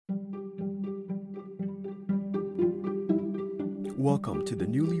Welcome to the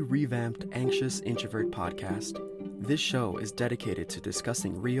newly revamped Anxious Introvert podcast. This show is dedicated to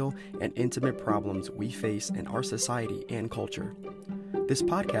discussing real and intimate problems we face in our society and culture. This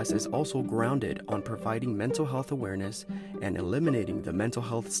podcast is also grounded on providing mental health awareness and eliminating the mental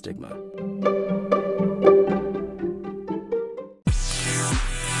health stigma.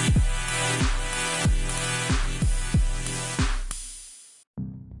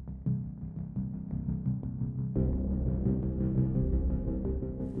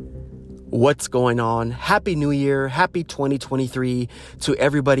 What's going on? Happy New Year, happy 2023 to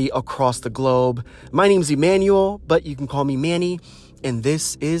everybody across the globe. My name's Emmanuel, but you can call me Manny, and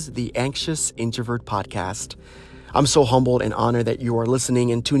this is the Anxious Introvert Podcast. I'm so humbled and honored that you are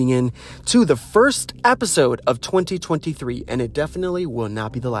listening and tuning in to the first episode of 2023, and it definitely will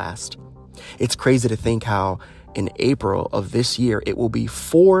not be the last. It's crazy to think how in April of this year, it will be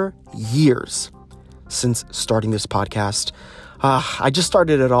 4 years since starting this podcast. I just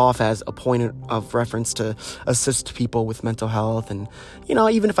started it off as a point of reference to assist people with mental health. And,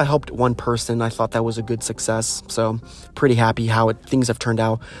 even if I helped one person, I thought that was a good success. So pretty happy how things have turned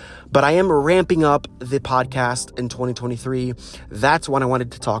out. But I am ramping up the podcast in 2023. That's what I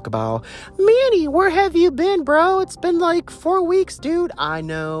wanted to talk about. Manny, where have you been, bro? It's been like 4 weeks, dude. I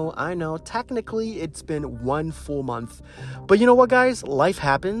know. Technically, it's been 1 full month. But you know what, guys? Life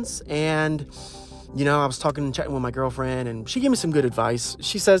happens. And I was chatting with my girlfriend, and she gave me some good advice.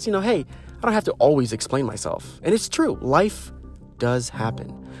 She says, hey, I don't have to always explain myself. And it's true. Life does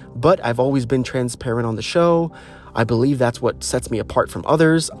happen. But I've always been transparent on the show. I believe that's what sets me apart from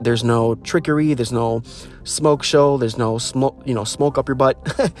others. There's no trickery. There's no smoke show. There's no smoke up your butt.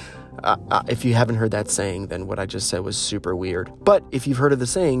 If you haven't heard that saying, then what I just said was super weird. But if you've heard of the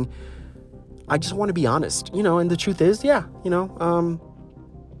saying, I just want to be honest, and the truth is,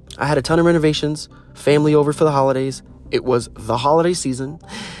 I had a ton of renovations, family over for the holidays. It was the holiday season,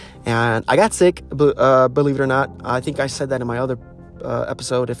 and I got sick, believe it or not. I think I said that in my other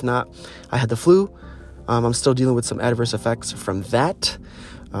episode. If not, I had the flu. I'm still dealing with some adverse effects from that.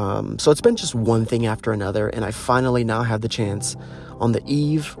 So it's been just one thing after another, and I finally now have the chance on the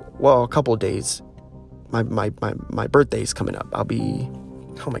eve, a couple of days. My birthday's coming up. I'll be,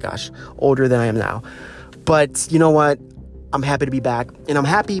 older than I am now. But you know what? I'm happy to be back, and I'm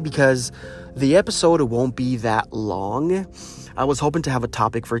happy because the episode won't be that long. I was hoping to have a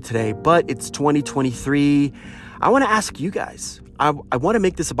topic for today, but it's 2023. I want to ask you guys. I want to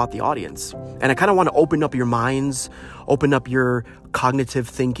make this about the audience, and I kind of want to open up your minds, open up your cognitive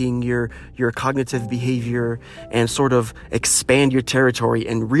thinking, your cognitive behavior, and sort of expand your territory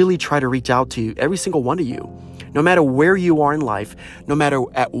and really try to reach out to every single one of you. No matter where you are in life, no matter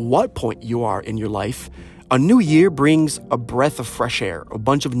at what point you are in your life, a new year brings a breath of fresh air, a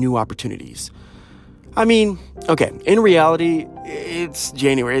bunch of new opportunities. In reality, it's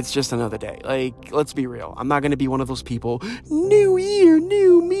January. It's just another day. Let's be real. I'm not going to be one of those people, new year,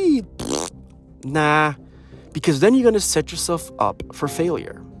 new me. Nah, because then you're going to set yourself up for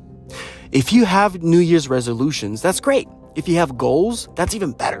failure. If you have New Year's resolutions, that's great. If you have goals, that's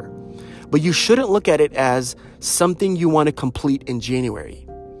even better. But you shouldn't look at it as something you want to complete in January,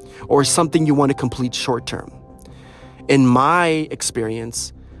 or something you want to complete short term. In my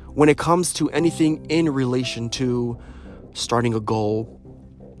experience, when it comes to anything in relation to starting a goal,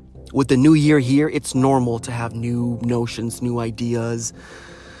 with the new year here, it's normal to have new notions, new ideas.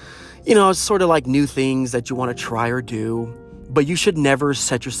 It's sort of like new things that you want to try or do, but you should never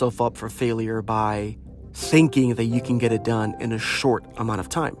set yourself up for failure by thinking that you can get it done in a short amount of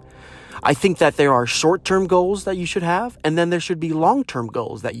time. I think that there are short-term goals that you should have, and then there should be long-term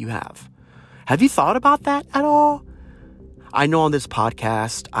goals that you have. Have you thought about that at all? I know on this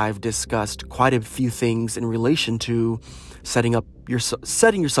podcast, I've discussed quite a few things in relation to setting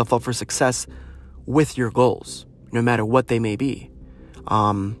yourself up for success with your goals, no matter what they may be.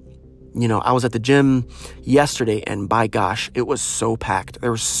 I was at the gym yesterday, and by gosh, it was so packed. There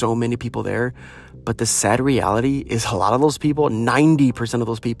were so many people there, but the sad reality is a lot of those people, 90% of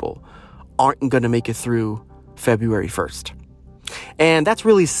those people, aren't going to make it through February 1st. And that's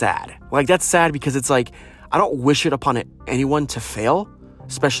really sad. That's sad because it's I don't wish it upon anyone to fail,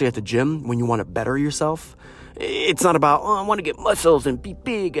 especially at the gym when you want to better yourself. It's not about, I want to get muscles and be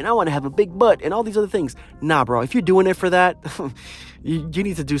big and I want to have a big butt and all these other things. Nah, bro, if you're doing it for that, you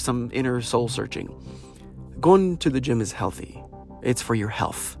need to do some inner soul searching. Going to the gym is healthy. It's for your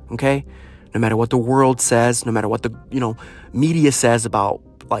health, okay? No matter what the world says, no matter what the, media says about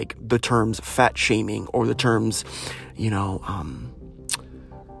the terms fat shaming or the terms, you know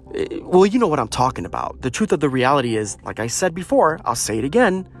what I'm talking about. The truth of the reality is, like I said before, I'll say it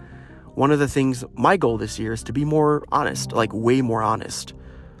again. one of the things, my goal this year is to be more honest, like way more honest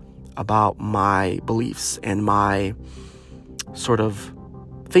about my beliefs and my sort of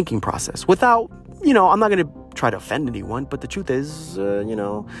thinking process without, I'm not going to try to offend anyone, but the truth is,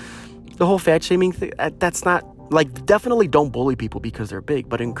 the whole fat shaming thing, that's not, like, definitely don't bully people because they're big,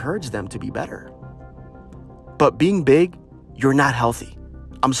 but encourage them to be better. But being big, you're not healthy.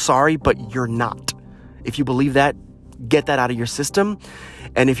 I'm sorry, but you're not. If you believe that, get that out of your system.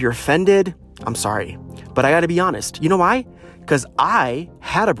 And if you're offended, I'm sorry. But I got to be honest. You know why? Because I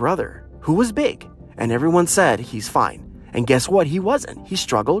had a brother who was big and everyone said he's fine. And guess what? He wasn't. He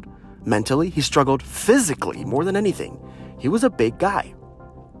struggled mentally. He struggled physically more than anything. He was a big guy.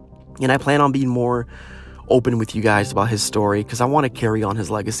 And I plan on being more open with you guys about his story because I want to carry on his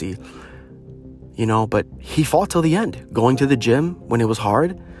legacy. But he fought till the end, going to the gym when it was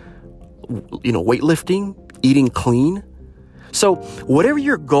hard, weightlifting, eating clean. So whatever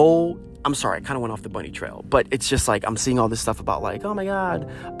your goal, I'm sorry, I kind of went off the bunny trail, but it's just like, I'm seeing all this stuff about like, oh my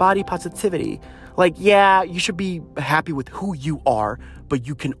God, body positivity. Like, yeah, you should be happy with who you are, but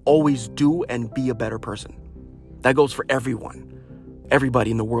you can always do and be a better person. That goes for everyone. Everybody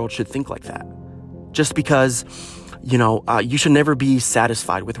in the world should think like that. Just because, you should never be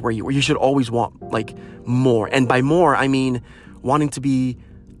satisfied with where you are. You should always want like more. And by more, I mean wanting to be,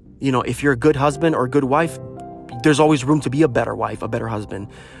 if you're a good husband or a good wife, there's always room to be a better wife, a better husband.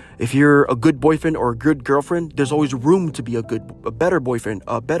 If you're a good boyfriend or a good girlfriend, there's always room to be a better boyfriend,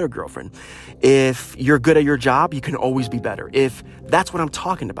 a better girlfriend. If you're good at your job, you can always be better. If that's what I'm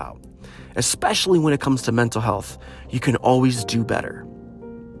talking about, especially when it comes to mental health, you can always do better.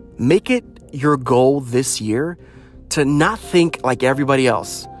 Make it your goal this year to not think like everybody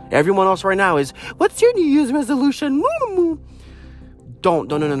else. Everyone else right now is, what's your New Year's resolution? No.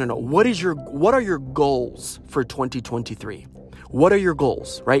 What are your goals for 2023? What are your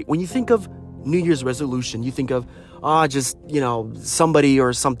goals, right? When you think of New Year's resolution, you think of, somebody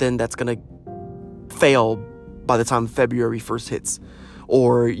or something that's going to fail by the time February 1st hits,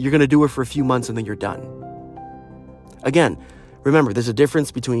 or you're going to do it for a few months and then you're done. Again, remember, there's a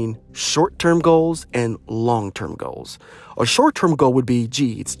difference between short-term goals and long-term goals. A short-term goal would be,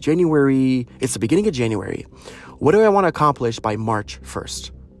 it's January, it's the beginning of January. What do I want to accomplish by March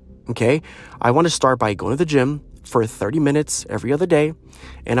 1st? Okay, I want to start by going to the gym for 30 minutes every other day,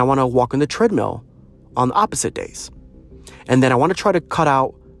 and I want to walk on the treadmill on the opposite days. And then I want to try to cut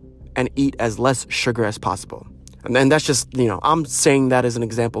out and eat as less sugar as possible. And then that's just, I'm saying that as an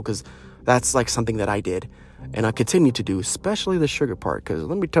example because that's like something that I did. And I continue to do, especially the sugar part, because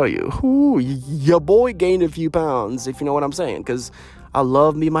let me tell you, your boy gained a few pounds, if you know what I'm saying, because I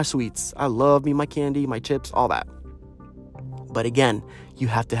love me my sweets. I love me my candy, my chips, all that. But again, you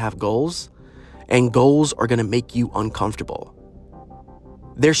have to have goals, and goals are going to make you uncomfortable.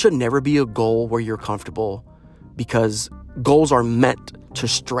 There should never be a goal where you're comfortable, because goals are meant to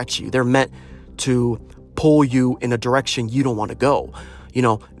stretch you. They're meant to pull you in a direction you don't want to go.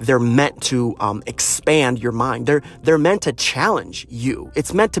 They're meant to expand your mind. They're meant to challenge you.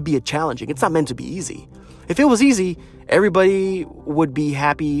 It's meant to be challenging. It's not meant to be easy. If it was easy, everybody would be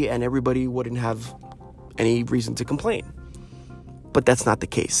happy and everybody wouldn't have any reason to complain. But that's not the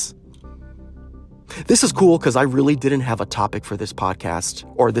case. This is cool because I really didn't have a topic for this podcast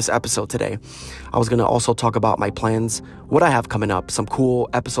or this episode today. I was going to also talk about my plans, what I have coming up, some cool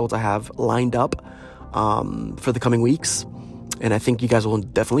episodes I have lined up for the coming weeks. And I think you guys will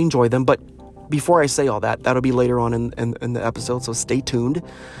definitely enjoy them. But before I say all that, that'll be later on in the episode. So stay tuned.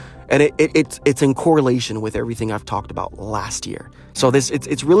 And it's in correlation with everything I've talked about last year. So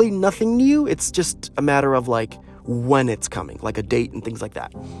it's really nothing new. It's just a matter of like when it's coming, like a date and things like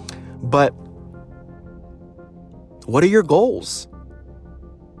that. But what are your goals?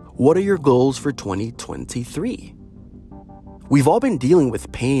 What are your goals for 2023? We've all been dealing with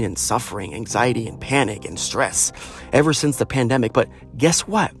pain and suffering, anxiety and panic and stress ever since the pandemic. But guess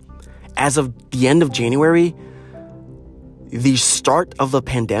what? As of the end of January, the start of the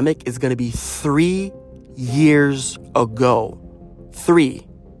pandemic is going to be 3 years ago. 3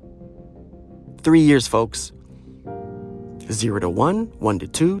 years, folks. 0 to 1, 1 to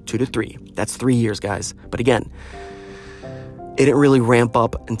 2, 2 to 3. That's 3 years, guys. But again, it didn't really ramp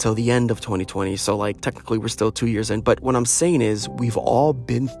up until the end of 2020. So like technically we're still 2 years in. But what I'm saying is we've all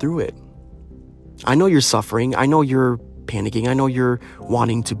been through it. I know you're suffering. I know you're panicking. I know you're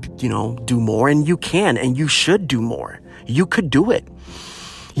wanting to, do more, and you can, and you should do more. You could do it.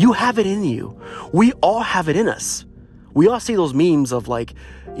 You have it in you. We all have it in us. We all see those memes of like,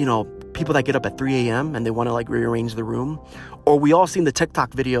 people that get up at 3 a.m. and they want to like rearrange the room. Or we all seen the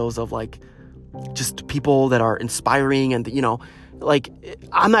TikTok videos of like just people that are inspiring and, Like,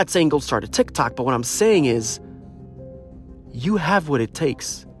 I'm not saying go start a TikTok, but what I'm saying is you have what it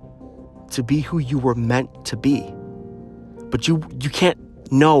takes to be who you were meant to be. But you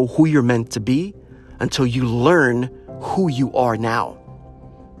can't know who you're meant to be until you learn who you are now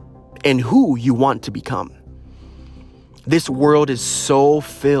and who you want to become. This world is so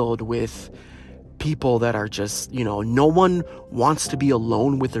filled with people that are just, no one wants to be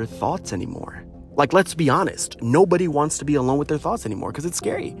alone with their thoughts anymore. Like, let's be honest. Nobody wants to be alone with their thoughts anymore because it's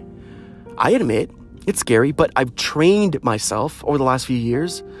scary. I admit it's scary, but I've trained myself over the last few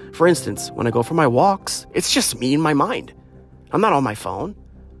years. For instance, when I go for my walks, it's just me and my mind. I'm not on my phone.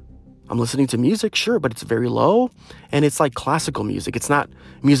 I'm listening to music, sure, but it's very low, and it's like classical music. It's not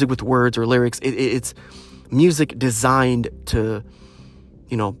music with words or lyrics. It's music designed to,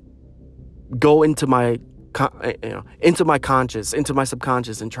 go into my, into my conscious, into my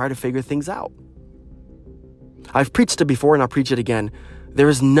subconscious, and try to figure things out. I've preached it before, and I'll preach it again. There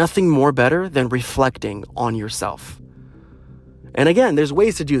is nothing more better than reflecting on yourself. And again, there's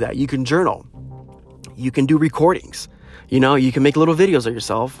ways to do that. You can journal. You can do recordings. You can make little videos of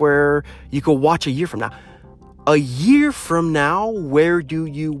yourself where you could watch a year from now. A year from now, where do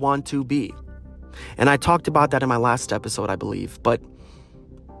you want to be? And I talked about that in my last episode, I believe. But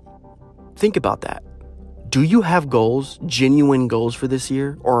think about that. Do you have goals, genuine goals for this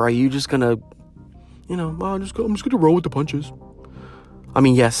year? Or are you just going to, I'm just going to roll with the punches? I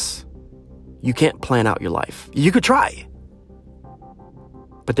mean, yes, you can't plan out your life. You could try.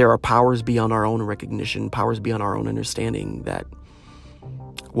 But there are powers beyond our own recognition, powers beyond our own understanding that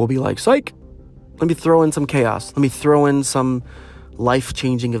will be like, psych, let me throw in some chaos. Let me throw in some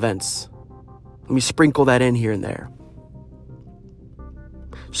life-changing events. Let me sprinkle that in here and there.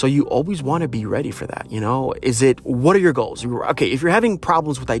 So you always want to be ready for that, what are your goals? Okay, if you're having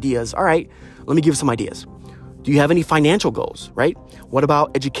problems with ideas, all right, let me give you some ideas. Do you have any financial goals, right? What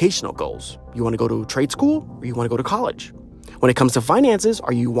about educational goals? You want to go to trade school or you want to go to college? When it comes to finances,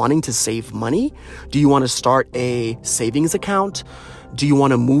 are you wanting to save money? Do you want to start a savings account? Do you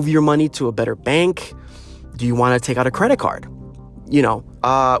want to move your money to a better bank? Do you want to take out a credit card?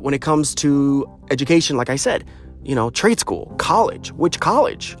 When it comes to education, like I said, trade school, college, which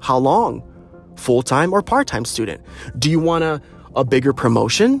college, how long, full-time or part-time student? Do you want a bigger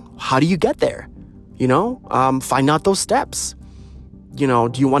promotion? How do you get there? Find out those steps. Do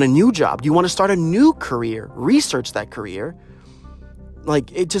you want a new job? Do you want to start a new career? Research that career.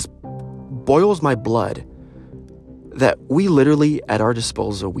 Like, it just boils my blood that we literally, at our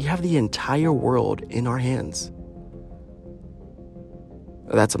disposal, we have the entire world in our hands.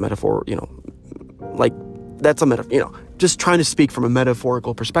 That's a metaphor, that's a metaphor, just trying to speak from a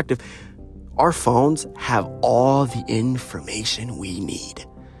metaphorical perspective. Our phones have all the information we need.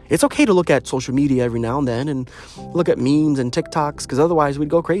 It's okay to look at social media every now and then and look at memes and TikToks, because otherwise we'd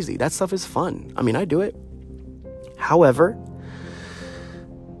go crazy. That stuff is fun. I mean, I do it. However,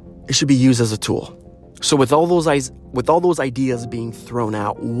 it should be used as a tool. So with all those ideas being thrown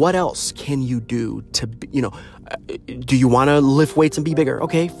out, what else can you do to, do you want to lift weights and be bigger?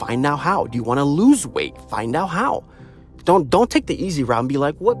 Okay, find out how. Do you want to lose weight? Find out how. Don't take the easy route and be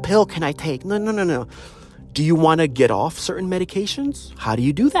like, what pill can I take? No. Do you want to get off certain medications? How do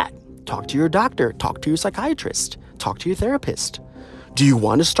you do that? Talk to your doctor. Talk to your psychiatrist. Talk to your therapist. Do you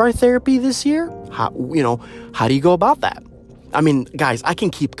want to start therapy this year? How do you go about that? I mean, guys, I can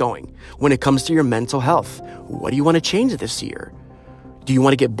keep going. When it comes to your mental health, what do you want to change this year? Do you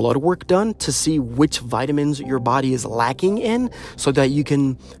want to get blood work done to see which vitamins your body is lacking in so that you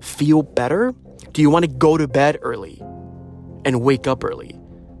can feel better? Do you want to go to bed early and wake up early?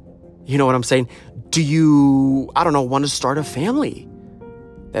 You know what I'm saying? Do you, want to start a family?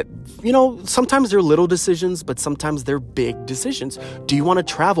 That, sometimes they're little decisions, but sometimes they're big decisions. Do you want to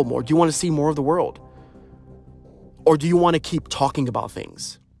travel more? Do you want to see more of the world? Or do you want to keep talking about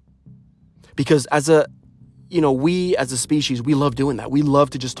things? Because we as a species, we love doing that. We love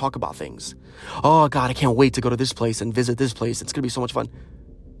to just talk about things. Oh God, I can't wait to go to this place and visit this place. It's going to be so much fun.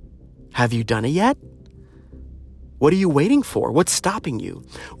 Have you done it yet? What are you waiting for? What's stopping you?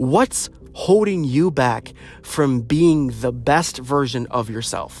 What's holding you back from being the best version of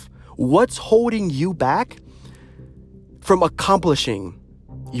yourself? What's holding you back from accomplishing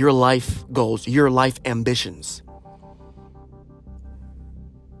your life goals, your life ambitions?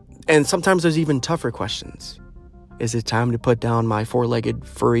 And sometimes there's even tougher questions. Is it time to put down my four-legged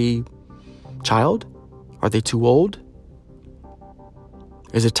furry child? Are they too old?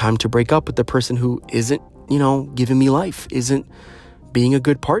 Is it time to break up with the person who isn't, giving me life, isn't being a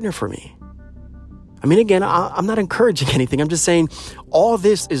good partner for me? I mean, again, I'm not encouraging anything. I'm just saying all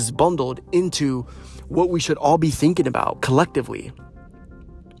this is bundled into what we should all be thinking about collectively.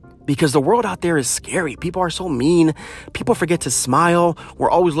 Because the world out there is scary. People are so mean. People forget to smile. We're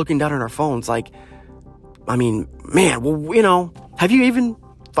always looking down at our phones. Like, I mean, man, well, you know, have you even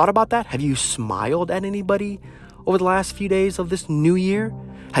thought about that? Have you smiled at anybody over the last few days of this new year?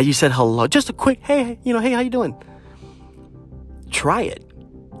 Have you said hello? Just a quick, hey, you know, hey, how you doing? Try it.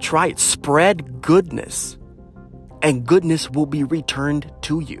 Try it. Spread goodness, and goodness will be returned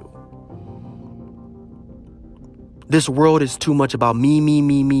to you. This world is too much about me,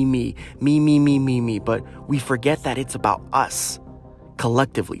 but we forget that it's about us,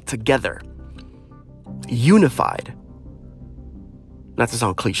 collectively, together, unified. Not to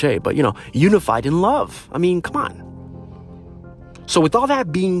sound cliche, but, you know, unified in love. I mean, come on. So with all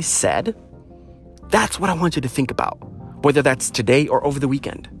that being said, that's what I want you to think about, whether that's today or over the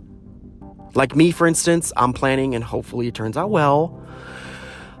weekend. Like me, for instance, I'm planning, and hopefully it turns out well,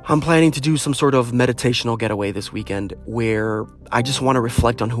 I'm planning to do some sort of meditational getaway this weekend where I just want to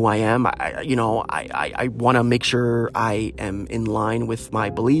reflect on who I am. I want to make sure I am in line with my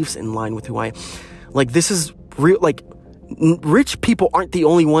beliefs, in line with who I am. Like, this is real. Like, rich people aren't the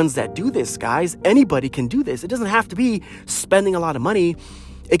only ones that do this, guys. Anybody can do this. It doesn't have to be spending a lot of money.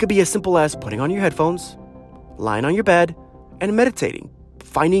 It could be as simple as putting on your headphones, lying on your bed, and meditating.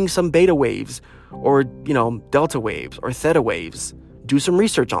 Finding some beta waves or, you know, delta waves or theta waves. Do some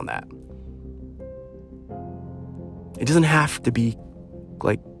research on that. It doesn't have to be,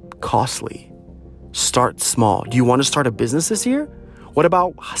 like, costly. Start small. Do you want to start a business this year? What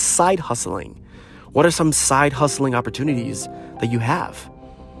about side hustling? What are some side hustling opportunities that you have?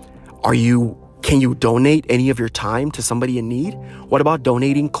 Can you donate any of your time to somebody in need? What about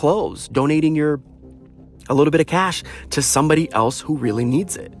donating clothes? Donating a little bit of cash to somebody else who really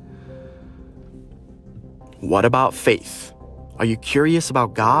needs it? What about faith? Are you curious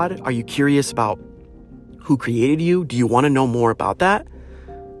about God? Are you curious about who created you? Do you want to know more about that?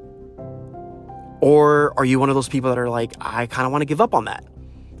 Or are you one of those people that are like, I kind of want to give up on that?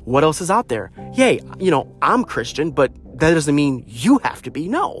 What else is out there? Yay, you know, I'm Christian, but that doesn't mean you have to be.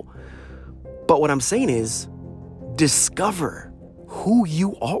 No. But what I'm saying is, discover who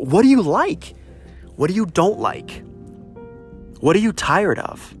you are. What do you like? What do you don't like? What are you tired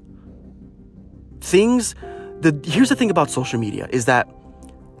of? Here's the thing about social media is that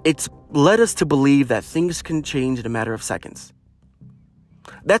it's led us to believe that things can change in a matter of seconds.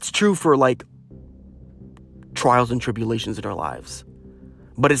 That's true for, like, trials and tribulations in our lives.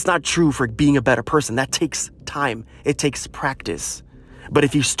 But it's not true for being a better person. That takes time. It takes practice. But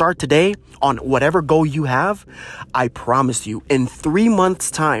if you start today on whatever goal you have, I promise you, in 3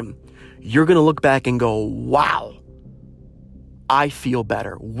 months' time, you're going to look back and go, wow, I feel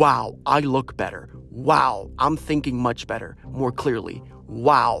better. Wow, I look better. Wow, I'm thinking much better, more clearly.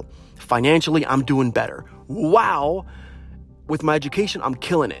 Wow, financially, I'm doing better. Wow, with my education, I'm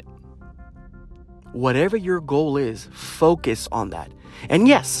killing it. Whatever your goal is, focus on that. And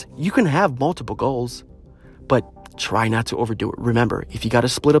yes, you can have multiple goals, but try not to overdo it. Remember, if you got to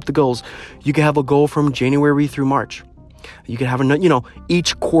split up the goals, you can have a goal from January through March. You can have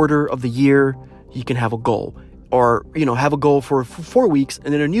each quarter of the year, you can have a goal. Or, have a goal for 4 weeks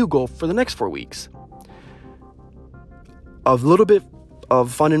and then a new goal for the next 4 weeks. A little bit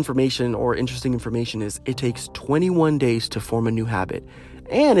of fun information or interesting information is it takes 21 days to form a new habit.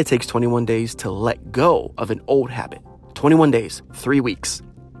 And it takes 21 days to let go of an old habit. 21 days, 3 weeks.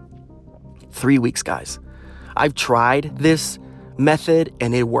 3 weeks, guys. I've tried this method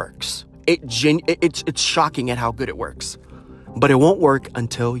and it works. It's shocking at how good it works. But it won't work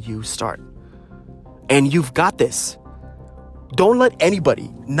until you start. And you've got this. Don't let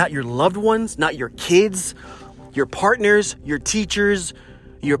anybody, not your loved ones, not your kids, your partners, your teachers,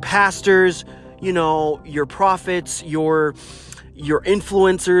 your pastors, your prophets, your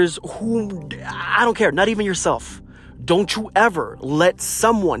influencers, I don't care, not even yourself. Don't you ever let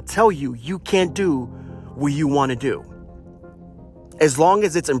someone tell you you can't do what you want to do. As long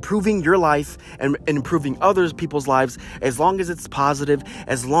as it's improving your life and improving other people's lives, as long as it's positive,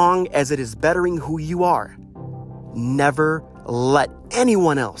 as long as it is bettering who you are, never let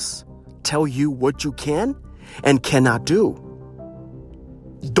anyone else tell you what you can and cannot do.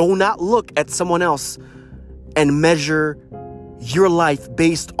 Do not look at someone else and measure your life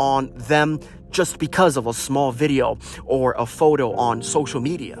based on them just because of a small video or a photo on social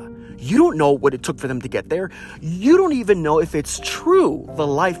media. You don't know what it took for them to get there. You don't even know if it's true, the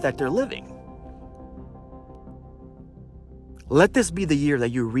life that they're living. Let this be the year that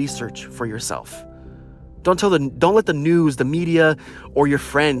you research for yourself. Don't let the news, the media, or your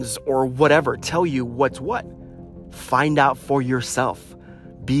friends or whatever tell you what's what. Find out for yourself.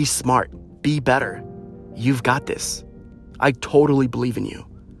 Be smart. Be better. You've got this. I totally believe in you.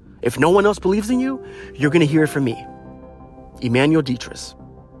 If no one else believes in you, you're going to hear it from me. Emmanuel Dietrich,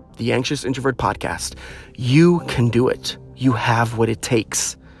 the Anxious Introvert Podcast. You can do it. You have what it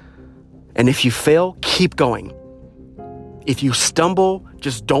takes. And if you fail, keep going. If you stumble,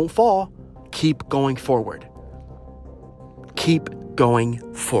 just don't fall. Keep going forward. Keep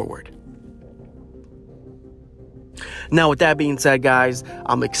going forward. Now, with that being said, guys,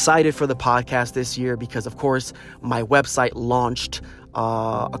 I'm excited for the podcast this year because, of course, my website launched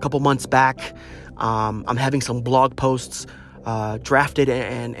a couple months back. I'm having some blog posts drafted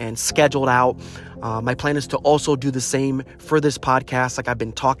and scheduled out. My plan is to also do the same for this podcast like I've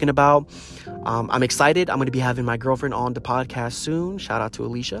been talking about. I'm excited. I'm going to be having my girlfriend on the podcast soon. Shout out to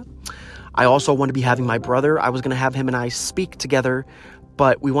Alicia. I also want to be having my brother. I was going to have him and I speak together,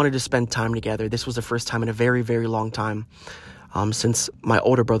 but we wanted to spend time together. This was the first time in a very, very long time since my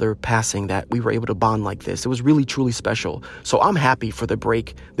older brother passing that we were able to bond like this. It was really, truly special. So I'm happy for the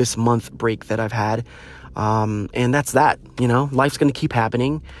break, this month break that I've had. And that's that, life's going to keep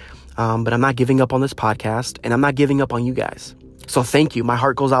happening. But I'm not giving up on this podcast and I'm not giving up on you guys. So thank you. My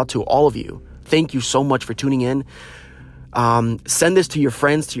heart goes out to all of you. Thank you so much for tuning in. Send this to your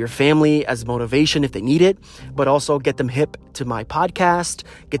friends, to your family as motivation if they need it, but also get them hip to my podcast,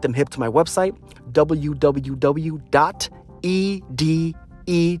 get them hip to my website,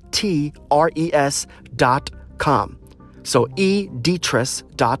 www.edietres.com. So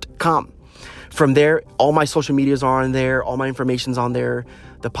edietres.com. From there, all my social medias are on there. All my information's on there.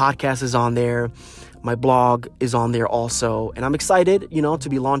 The podcast is on there. My blog is on there also. And I'm excited, to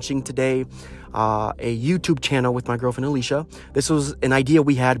be launching today a YouTube channel with my girlfriend Alicia. This was an idea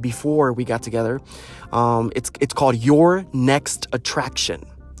we had before we got together. It's called Your Next Attraction.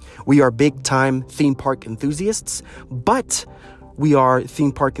 We are big time theme park enthusiasts, but we are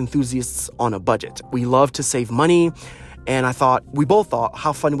theme park enthusiasts on a budget. We love to save money. And we both thought,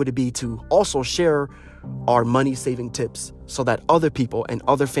 how fun would it be to also share our money saving tips so that other people and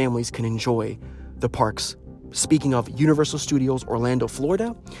other families can enjoy the parks. Speaking of Universal Studios Orlando,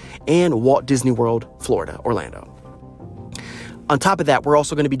 Florida, and Walt Disney World, Florida, Orlando. On top of that, we're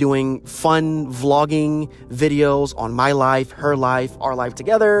also going to be doing fun vlogging videos on my life, her life, our life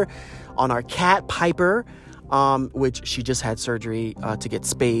together, on our cat Piper, which she just had surgery to get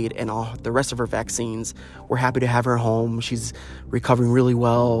spayed and all the rest of her vaccines. We're happy to have her home. She's recovering really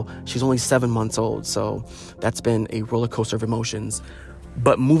well. She's only 7 months old, so that's been a roller coaster of emotions.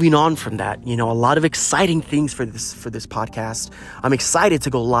 But moving on from that, a lot of exciting things for this podcast. I'm excited to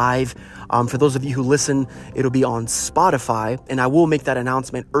go live. For those of you who listen, it'll be on Spotify, and I will make that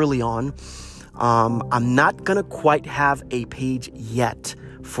announcement early on. I'm not going to quite have a page yet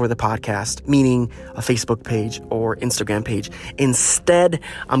for the podcast, meaning a Facebook page or Instagram page. Instead,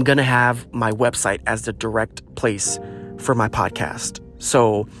 I'm going to have my website as the direct place for my podcast.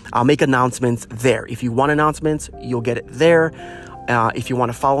 So I'll make announcements there. If you want announcements, you'll get it there. If you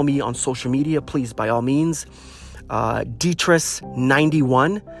want to follow me on social media, please, by all means,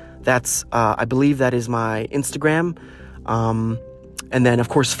 Dietrich91. That's, I believe that is my Instagram. And then, of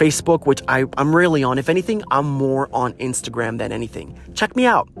course, Facebook, which I'm rarely on. If anything, I'm more on Instagram than anything. Check me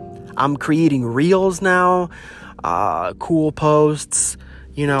out. I'm creating reels now, cool posts,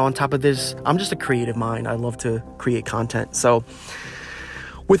 on top of this. I'm just a creative mind. I love to create content. So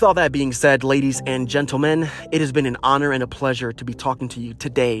with all that being said, ladies and gentlemen, it has been an honor and a pleasure to be talking to you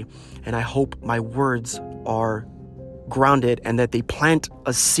today. And I hope my words are grounded and that they plant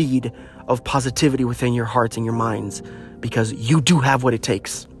a seed of positivity within your hearts and your minds, because you do have what it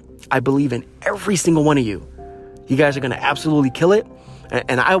takes. I believe in every single one of you. You guys are going to absolutely kill it.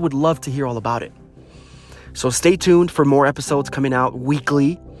 And I would love to hear all about it. So stay tuned for more episodes coming out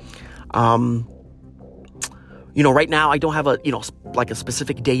weekly. Right now I don't have a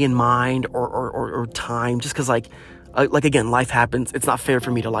specific day in mind or time, just because again, life happens. It's not fair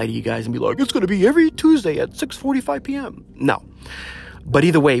for me to lie to you guys and be like, it's going to be every Tuesday at 6:45 p.m. No. But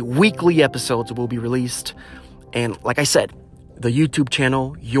either way, weekly episodes will be released. And like I said, the YouTube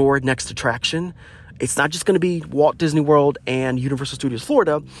channel, Your Next Attraction, it's not just going to be Walt Disney World and Universal Studios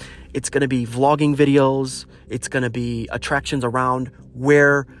Florida. It's going to be vlogging videos. It's going to be attractions around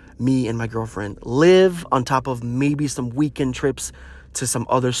where me and my girlfriend live, on top of maybe some weekend trips to some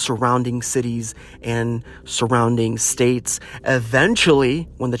other surrounding cities and surrounding states. Eventually,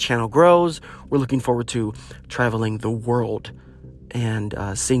 when the channel grows, we're looking forward to traveling the world and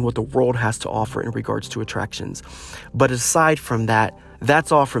seeing what the world has to offer in regards to attractions. But aside from that,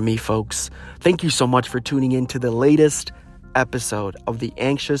 that's all from me, folks. Thank you so much for tuning in to the latest episode of the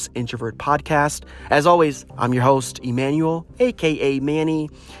Anxious Introvert Podcast. As always, I'm your host, Emmanuel, aka Manny.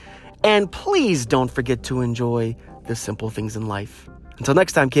 And please don't forget to enjoy the simple things in life. Until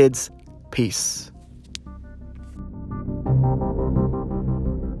next time, kids, peace.